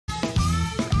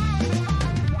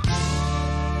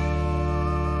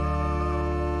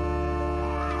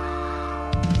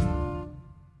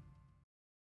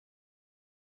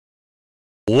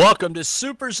Welcome to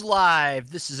Supers Live.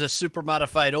 This is a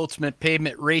Supermodified Ultimate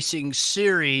Pavement Racing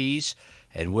Series,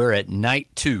 and we're at night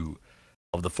 2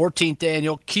 of the 14th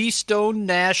annual Keystone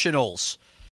Nationals.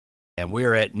 And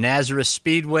we're at Nazareth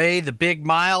Speedway, the big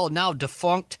mile, now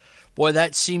defunct. Boy,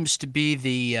 that seems to be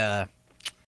the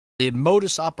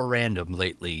modus operandum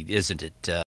lately, isn't it?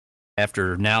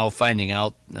 After now finding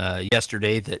out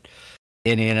yesterday that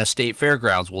Indiana State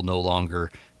Fairgrounds will no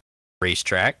longer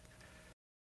racetrack.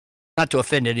 Not to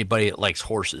offend anybody that likes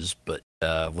horses, but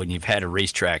when you've had a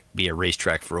racetrack be a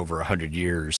racetrack for over 100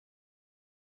 years,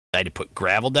 decide to put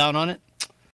gravel down on it,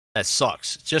 that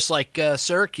sucks. Just like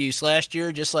Syracuse last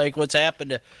year, just like what's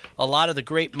happened to a lot of the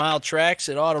great mile tracks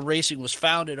that auto racing was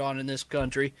founded on in this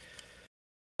country.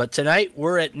 But tonight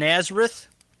we're at Nazareth.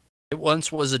 It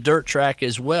once was a dirt track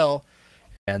as well,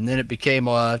 and then it became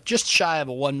just shy of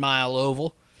a 1 mile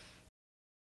oval.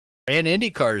 Ran Indy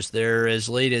cars there as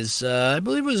late as, I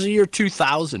believe it was the year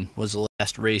 2000 was the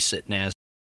last race at Nazareth.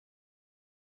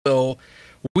 So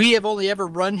we have only ever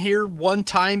run here one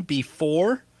time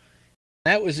before.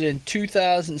 That was in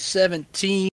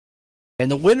 2017.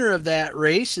 And the winner of that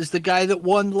race is the guy that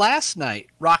won last night,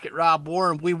 Rocket Rob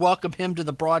Warren. We welcome him to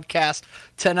the broadcast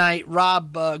tonight.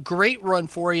 Rob, great run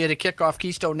for you to kick off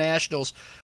Keystone Nationals.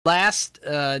 Last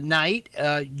night,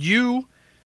 you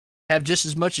have just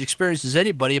as much experience as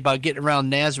anybody about getting around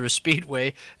Nazareth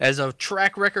Speedway as a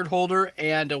track record holder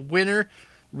and a winner.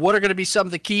 What are going to be some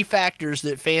of the key factors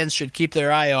that fans should keep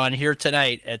their eye on here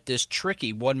tonight at this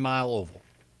tricky 1 mile oval?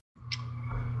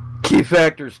 Key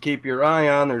factors keep your eye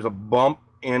on. There's a bump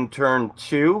in turn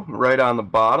 2 right on the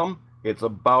bottom. It's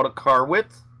about a car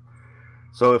width.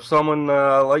 So if someone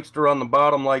likes to run the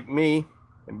bottom like me,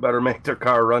 they better make their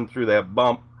car run through that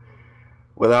bump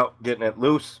without getting it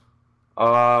loose.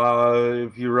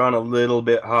 If you run a little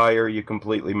bit higher, you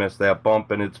completely miss that bump,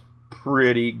 and it's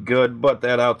pretty good, but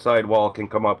that outside wall can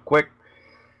come up quick.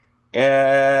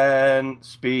 And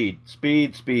speed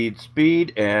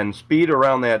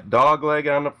around that dog leg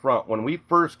on the front. When we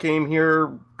first came here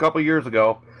a couple years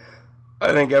ago,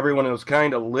 I think everyone was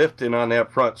kind of lifting on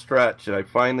that front stretch. I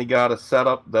finally got a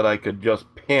setup that I could just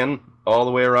pin all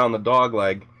the way around the dog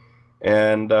leg,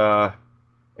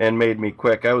 and made me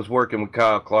quick. I was working with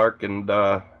Kyle Clark and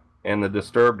the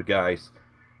Disturbed guys,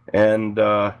 and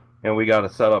we got a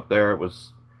setup there. It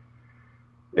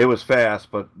was fast,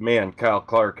 but man, Kyle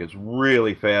Clark is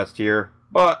really fast here.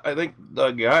 But I think the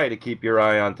guy to keep your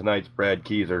eye on tonight's Brad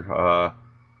Keyser.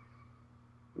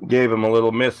 Gave him a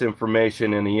little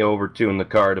misinformation, and he overtuned the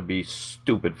car to be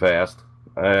stupid fast.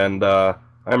 And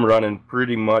I'm running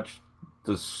pretty much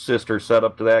the sister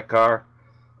setup to that car,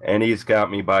 and he's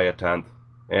got me by a tenth.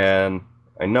 And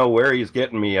I know where he's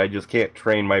getting me. I just can't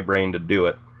train my brain to do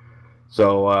it.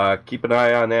 So keep an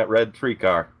eye on that red 3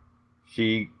 car.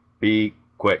 She be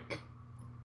quick.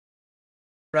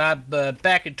 Rob,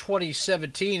 back in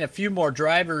 2017, a few more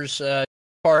drivers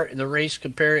part in the race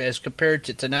compared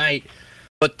to tonight.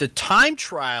 But the time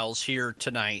trials here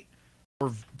tonight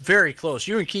were very close.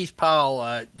 You and Keith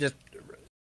Powell just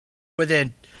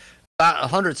within about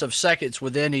hundreds of seconds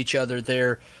within each other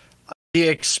there. Do you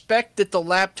expect that the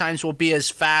lap times will be as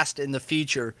fast in the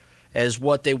future as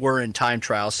what they were in time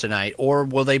trials tonight, or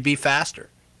will they be faster?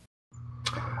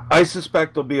 I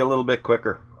suspect they'll be a little bit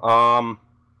quicker.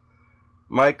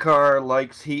 My car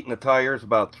likes heating the tires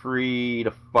about 3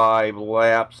 to 5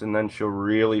 laps, and then she'll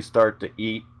really start to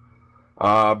eat.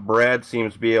 Brad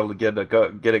seems to be able to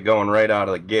get it going right out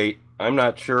of the gate. I'm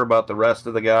not sure about the rest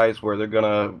of the guys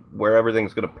where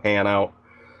everything's gonna pan out.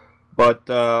 But,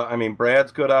 I mean,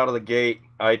 Brad's good out of the gate.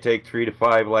 I take 3 to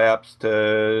 5 laps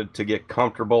to get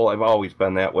comfortable. I've always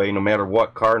been that way, no matter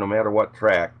what car, no matter what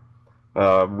track.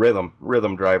 Rhythm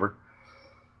driver.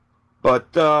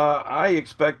 But I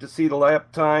expect to see the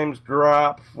lap times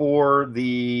drop for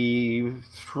the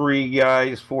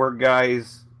 4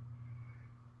 guys.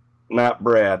 Not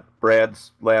Brad.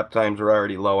 Brad's lap times are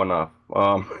already low enough.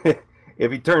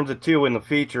 If he turns a 2 in the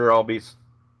feature, I'll be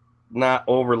not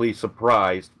overly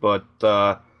surprised, but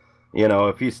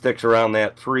if he sticks around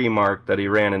that 3 mark that he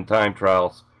ran in time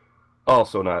trials,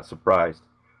 also not surprised.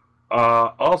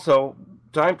 Also,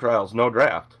 time trials, no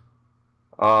draft.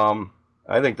 I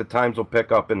think the times will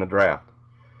pick up in the draft.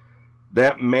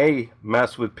 That may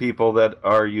mess with people that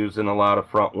are using a lot of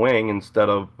front wing instead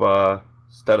of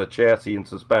chassis and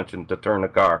suspension to turn the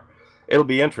car. It'll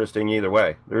be interesting either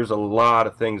way. There's a lot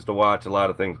of things to watch, a lot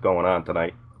of things going on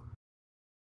tonight.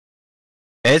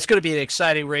 It's going to be an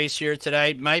exciting race here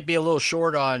tonight. Might be a little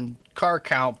short on car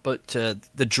count, but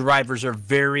the drivers are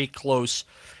very close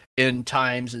in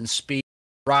times and speed.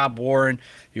 Rob Warren,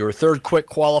 your third quick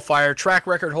qualifier, track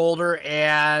record holder,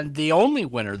 and the only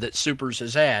winner that Supers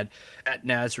has had at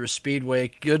Nazareth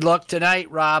Speedway. Good luck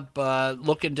tonight, Rob.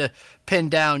 Looking to pin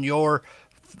down your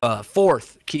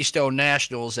fourth Keystone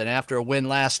Nationals, and after a win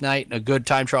last night and a good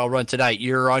time trial run tonight,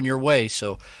 you're on your way.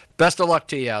 So best of luck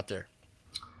to you out there.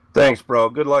 Thanks, bro.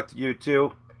 Good luck to you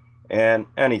too. And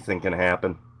anything can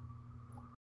happen.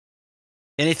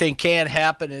 Anything can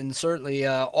happen, and certainly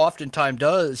oftentimes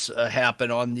does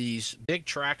happen on these big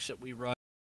tracks that we run.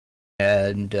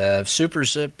 And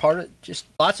Super's part of just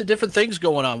lots of different things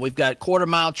going on. We've got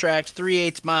quarter-mile tracks,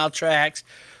 3/8 mile tracks.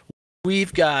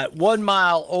 We've got 1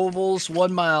 mile ovals,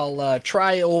 1 mile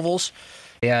tri-ovals,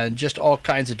 and just all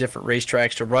kinds of different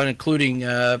racetracks to run, including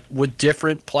with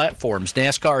different platforms.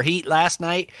 NASCAR Heat last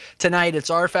night. Tonight it's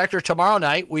rFactor. Tomorrow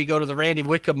night we go to the Randy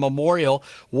Wickham Memorial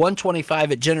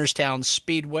 125 at Jennerstown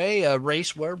Speedway, a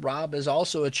race where Rob is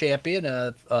also a champion,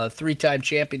 a three-time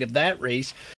champion of that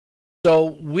race.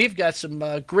 So we've got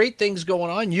some great things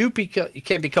going on. You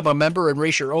can become a member and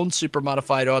race your own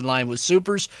Supermodified online with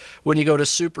Supers when you go to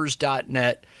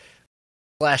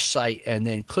supers.net/site and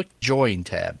then click Join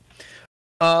tab.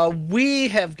 We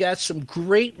have got some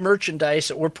great merchandise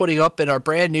that we're putting up in our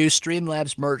brand new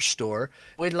Streamlabs merch store.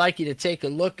 We'd like you to take a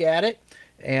look at it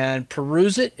and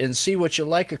peruse it and see what you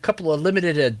like. A couple of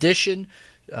limited edition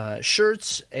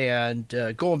shirts, and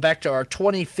going back to our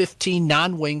 2015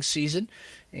 non-wing season.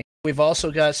 We've also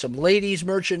got some ladies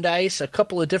merchandise, a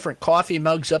couple of different coffee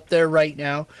mugs up there right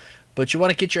now. But you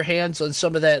want to get your hands on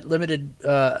some of that limited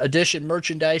edition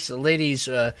merchandise. The ladies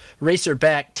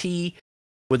Racerback tee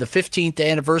with a 15th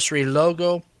anniversary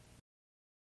logo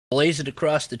blazoned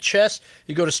across the chest.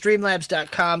 You go to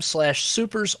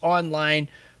streamlabs.com/supersonline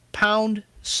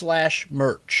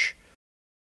 /merch.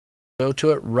 Go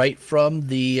to it right from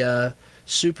the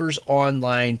Supers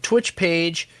Online Twitch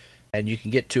page, and you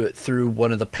can get to it through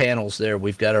one of the panels there.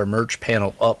 We've got our merch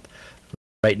panel up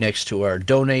right next to our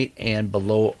donate and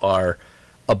below our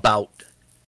about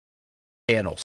panels.